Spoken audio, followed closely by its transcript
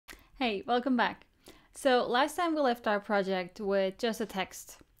Hey, welcome back. So last time we left our project with just a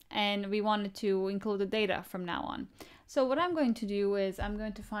text and we wanted to include the data from now on. So what I'm going to do is I'm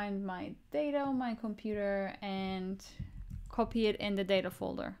going to find my data on my computer and copy it in the data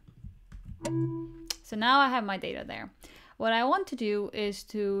folder. So now I have my data there. What I want to do is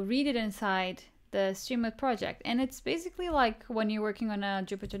to read it inside the Streamlit project. And it's basically like when you're working on a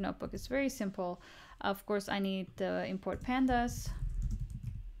Jupyter notebook. It's very simple. Of course, I need to import Pandas.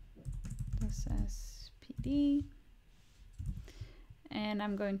 This as PD. And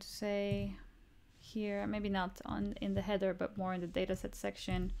I'm going to say here, maybe not in the header, but more in the dataset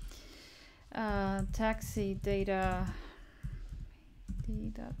section, taxi data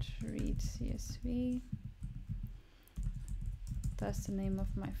d.read CSV. That's the name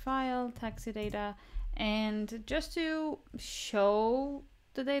of my file, taxi data. And just to show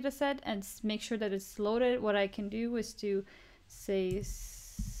the data set and make sure that it's loaded, what I can do is to say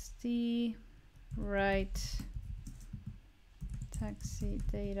write taxi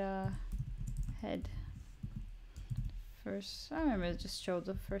data head first. I remember it just showed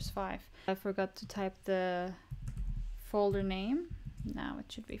the first 5. I forgot to type the folder name. Now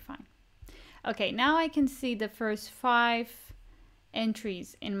it should be fine. Okay, now I can see the first 5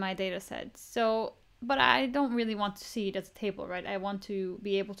 entries in my data set. So, but I don't really want to see it as a table, right? I want to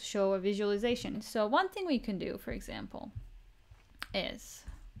be able to show a visualization. So one thing we can do, for example, is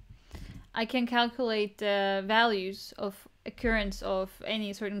I can calculate the values of occurrence of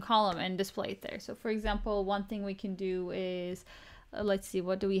any certain column and display it there. So for example, one thing we can do is, let's see,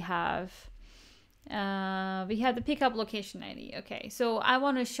 what do we have? We have the pickup location ID. Okay, so I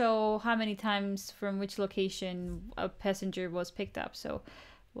want to show how many times from which location a passenger was picked up. So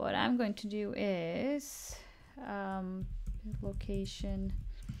what I'm going to do is location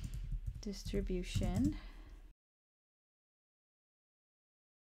distribution.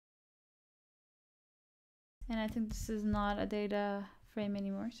 And I think this is not a data frame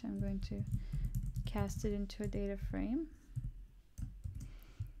anymore, so I'm going to cast it into a data frame.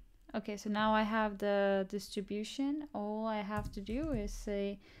 Okay, so now I have the distribution. All I have to do is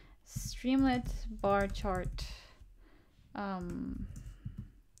say Streamlit bar chart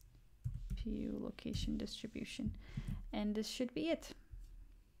view location distribution, and this should be it.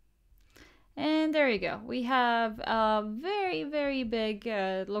 And there you go. We have a very, very big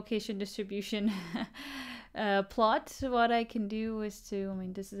location distribution plot. What I can do is to, I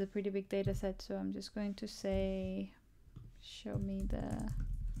mean, this is a pretty big data set, so I'm just going to say, show me the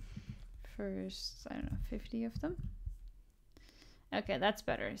first, I don't know, 50 of them. Okay, that's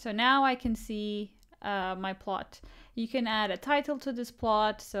better. So now I can see my plot. You can add a title to this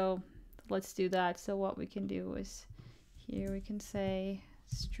plot, so let's do that. So what we can do is here we can say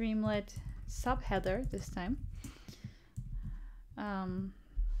Streamlit subheader this time.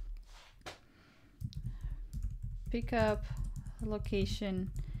 Pickup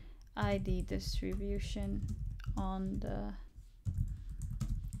location ID distribution on the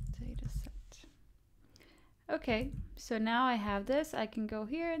data set. Okay, so now I have this. I can go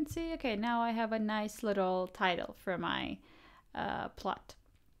here and see, okay, now I have a nice little title for my plot.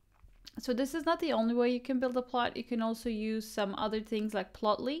 So this is not the only way you can build a plot. You can also use some other things like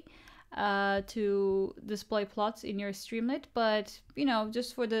Plotly to display plots in your Streamlit, but you know,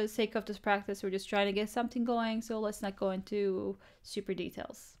 just for the sake of this practice, we're just trying to get something going, so let's not go into super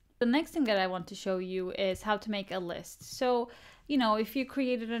details. The next thing that I want to show you is how to make a list. So, you know, if you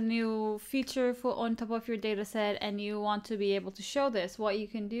created a new feature on top of your data set and you want to be able to show this, what you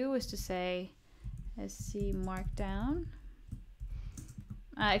can do is to say sc markdown.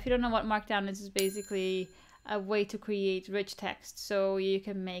 If you don't know what markdown is, it's basically a way to create rich text. So you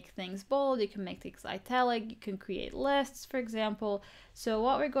can make things bold, you can make things italic, you can create lists, for example. So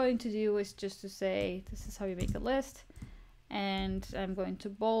what we're going to do is just to say, this is how you make a list. And I'm going to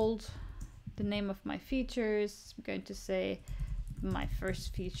bold the name of my features. I'm going to say my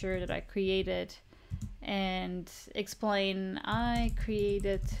first feature that I created and explain I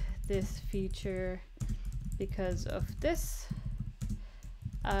created this feature because of this.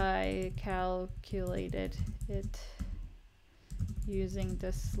 I calculated it using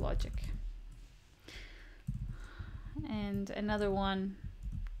this logic. And another one,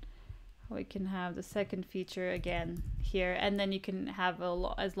 we can have the second feature again here, and then you can have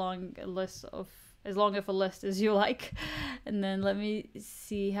as long of a list as you like. And then let me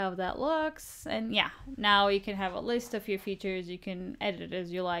see how that looks. And yeah, now you can have a list of your features. You can edit it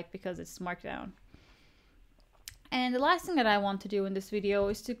as you like because it's marked down. And the last thing that I want to do in this video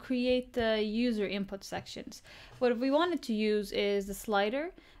is to create the user input sections. What we wanted to use is the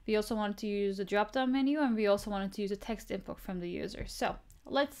slider. We also wanted to use the drop-down menu, and we also wanted to use a text input from the user. So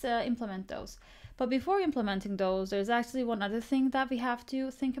let's implement those. But before implementing those, there's actually one other thing that we have to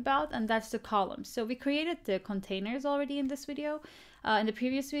think about, and that's the columns. So we created the containers already in this video, in the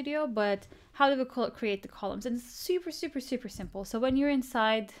previous video, but how do we create the columns? And it's super, super, super simple. So when you're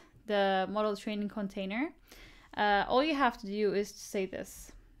inside the model training container, all you have to do is to say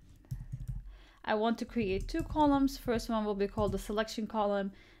this. I want to create two columns. First one will be called the selection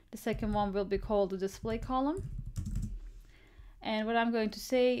column. The second one will be called the display column. And what I'm going to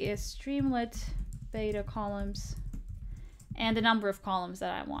say is Streamlit beta columns and the number of columns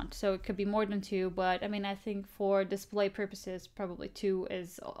that I want. So it could be more than 2, but I mean, I think for display purposes, probably 2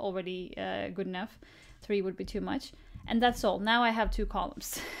 is already good enough. 3 would be too much. And that's all. Now I have 2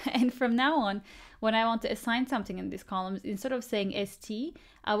 columns. And from now on, when I want to assign something in these columns, instead of saying ST,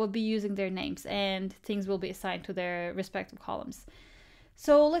 I will be using their names and things will be assigned to their respective columns.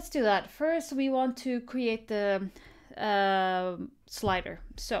 So let's do that. First, we want to create the slider.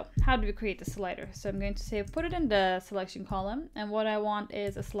 So how do we create the slider? So I'm going to say put it in the selection column, and what I want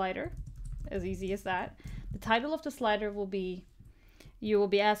is a slider, as easy as that. The title of the slider will be, you will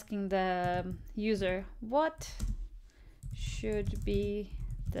be asking the user what should be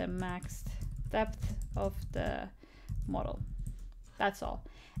the max depth of the model. That's all.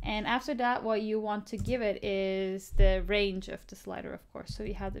 And after that, what you want to give it is the range of the slider, of course. So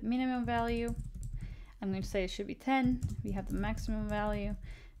you have the minimum value. I'm going to say it should be 10. We have the maximum value. I'm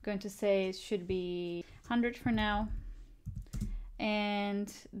going to say it should be 100 for now.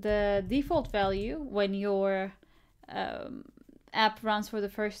 And the default value when your app runs for the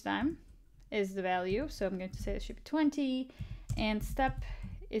first time is the value. So I'm going to say it should be 20, and step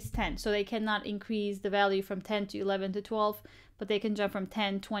is 10. So they cannot increase the value from 10 to 11 to 12, but they can jump from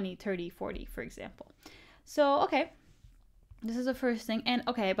 10, 20, 30, 40, for example. So, okay. This is the first thing. And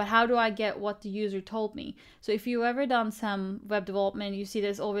okay, but how do I get what the user told me? So if you've ever done some web development, you see that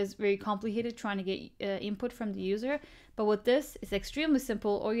it's always very complicated trying to get input from the user. But with this, it's extremely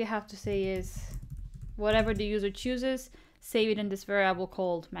simple. All you have to say is whatever the user chooses, save it in this variable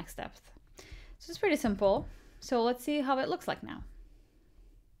called max depth. So it's pretty simple. So let's see how it looks like now.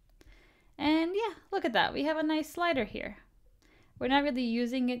 And yeah, look at that. We have a nice slider here. We're not really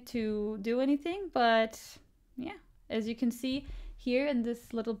using it to do anything, but yeah. As you can see here in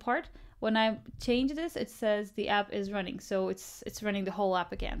this little part, when I change this, it says the app is running. So it's running the whole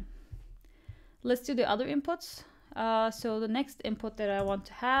app again. Let's do the other inputs. So the next input that I want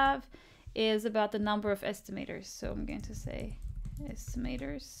to have is about the number of estimators. So I'm going to say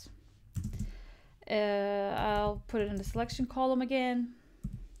estimators. I'll put it in the selection column again.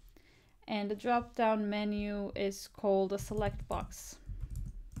 And the drop-down menu is called a select box.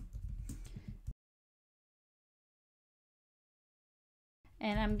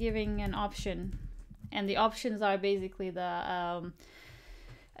 And I'm giving an option, and the options are basically the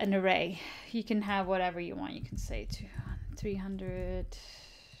an array. You can have whatever you want. You can say 300,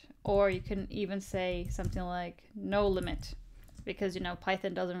 or you can even say something like no limit, because you know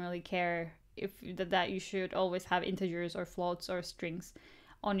Python doesn't really care if that you should always have integers or floats or strings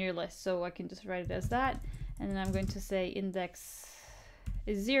on your list. So I can just write it as that, and then I'm going to say index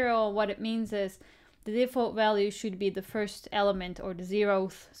is 0. What it means is the default value should be the first element, or the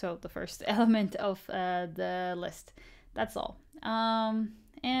 0th, so the first element of the list. That's all.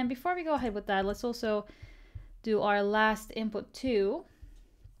 And before we go ahead with that, let's also do our last input too.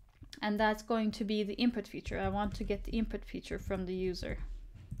 And that's going to be the input feature. I want to get the input feature from the user.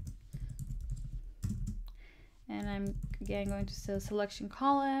 And I'm again going to say selection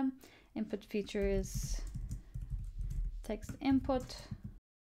column. Input feature is text input.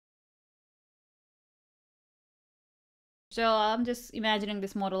 So I'm just imagining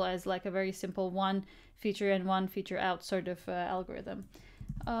this model as like a very simple one feature and one feature out sort of algorithm.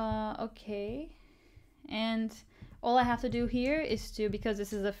 Okay. And all I have to do here is to, because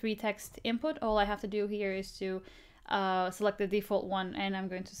this is a free text input, all I have to do here is to select the default one, and I'm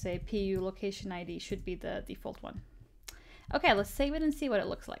going to say PU location ID should be the default one. Okay, let's save it and see what it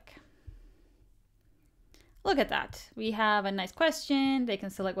looks like. Look at that. We have a nice question. They can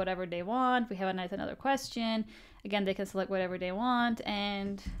select whatever they want. We have a nice another question. Again, they can select whatever they want.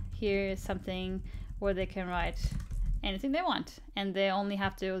 And here is something where they can write anything they want. And they only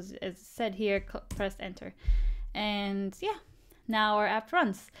have to, as said here, press enter. And yeah, now our app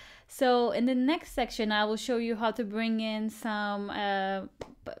runs. So in the next section, I will show you how to bring in some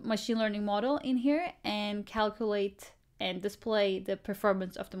machine learning model in here and calculate and display the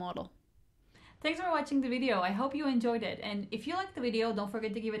performance of the model. Thanks for watching the video. I hope you enjoyed it. And if you liked the video, don't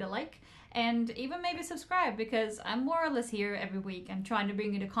forget to give it a like and even maybe subscribe, because I'm more or less here every week. I'm trying to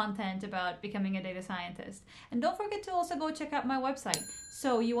bring you the content about becoming a data scientist. And don't forget to also go check out my website,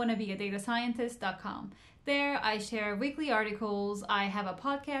 soyouwannabeadatascientist.com. There I share weekly articles, I have a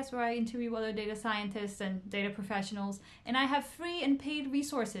podcast where I interview other data scientists and data professionals, and I have free and paid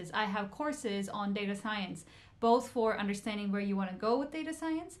resources. I have courses on data science, both for understanding where you want to go with data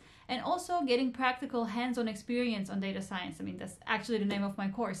science and also getting practical hands-on experience on data science. I mean, that's actually the name of my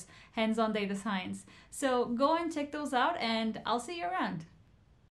course, Hands-on Data Science. So go and check those out, and I'll see you around.